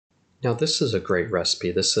Now this is a great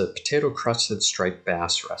recipe. This is a potato crusted striped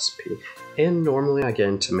bass recipe. And normally I get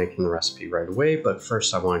into making the recipe right away, but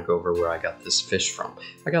first I want to go over where I got this fish from.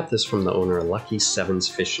 I got this from the owner of Lucky Sevens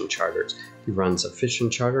Fishing Charters. He runs a fishing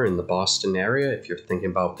charter in the Boston area. If you're thinking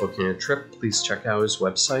about booking a trip, please check out his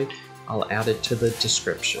website. I'll add it to the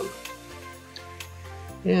description.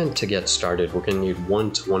 And to get started, we're going to need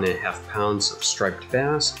 1 to 1.5 pounds of striped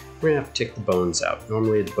bass. We're going to have to take the bones out.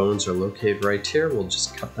 Normally the bones are located right here. We'll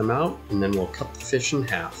just cut them out and then we'll cut the fish in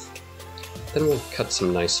half. Then we'll cut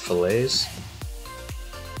some nice fillets.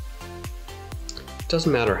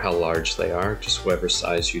 Doesn't matter how large they are, just whatever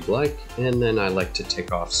size you'd like. And then I like to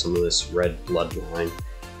take off some of this red bloodline.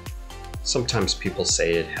 Sometimes people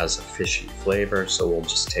say it has a fishy flavor, so we'll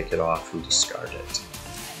just take it off and discard it.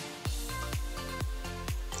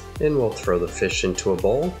 And we'll throw the fish into a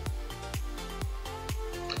bowl.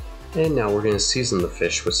 And now we're going to season the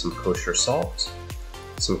fish with some kosher salt,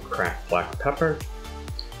 some cracked black pepper,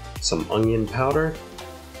 some onion powder,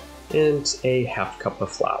 and a half cup of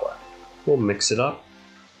flour. We'll mix it up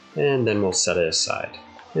and then we'll set it aside.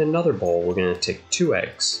 In another bowl, we're going to take 2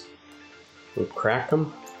 eggs. We'll crack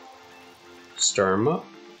them, stir them up.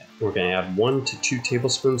 We're going to add 1 to 2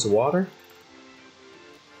 tablespoons of water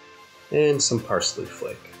and some parsley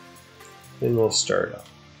flake. And we'll stir it up.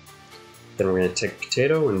 Then we're going to take a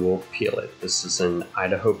potato and we'll peel it. This is an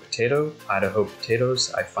Idaho potato. Idaho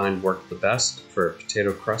potatoes I find work the best for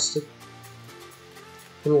potato crusted.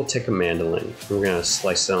 And we'll take a mandolin. We're going to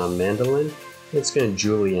slice it on a mandolin. And it's going to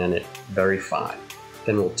julienne it very fine.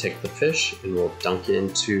 Then we'll take the fish and we'll dunk it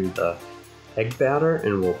into the egg batter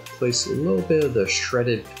and we'll place a little bit of the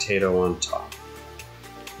shredded potato on top.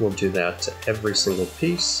 We'll do that to every single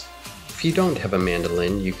piece. If you don't have a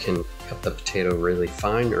mandolin, you can cut the potato really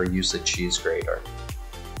fine or use a cheese grater.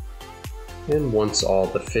 And once all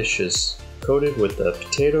the fish is coated with the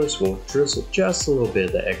potatoes, we'll drizzle just a little bit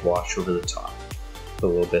of the egg wash over the top. Put a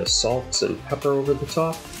little bit of salt and pepper over the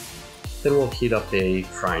top. Then we'll heat up a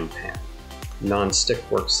frying pan.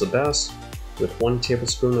 Non-stick works the best with 1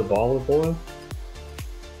 tablespoon of olive oil.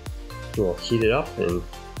 We'll heat it up and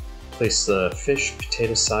place the fish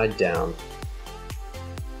potato side down.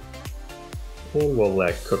 And we'll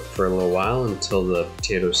let it cook for a little while until the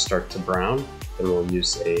potatoes start to brown. Then we'll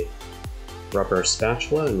use a rubber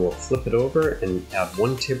spatula and we'll flip it over and add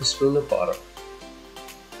 1 tablespoon of butter.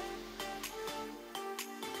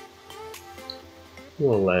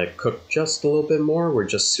 We'll let it cook just a little bit more. We're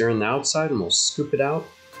just searing the outside and we'll scoop it out.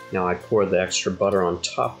 Now I pour the extra butter on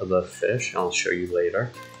top of the fish. I'll show you later.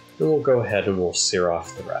 Then we'll go ahead and we'll sear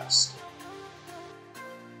off the rest.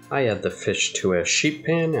 I add the fish to a sheet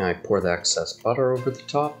pan and I pour the excess butter over the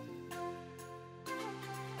top.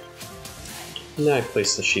 And then I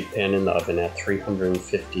place the sheet pan in the oven at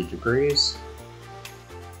 350 degrees.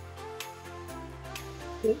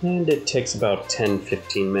 And it takes about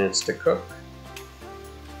 10-15 minutes to cook.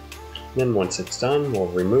 Then once it's done, we'll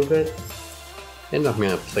remove it. And I'm going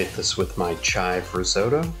to plate this with my chive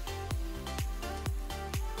risotto.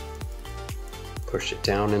 Push it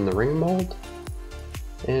down in the ring mold.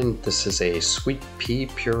 And this is a sweet pea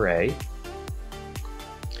puree.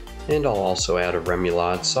 And I'll also add a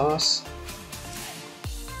Remoulade sauce.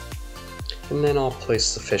 And then I'll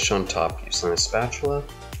place the fish on top using a spatula.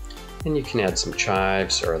 And you can add some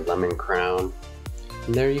chives or a lemon crown.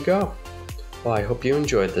 And there you go. Well, I hope you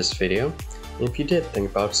enjoyed this video. And if you did,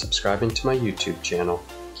 think about subscribing to my YouTube channel.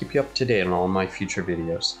 Keep you up to date on all my future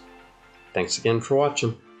videos. Thanks again for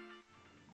watching.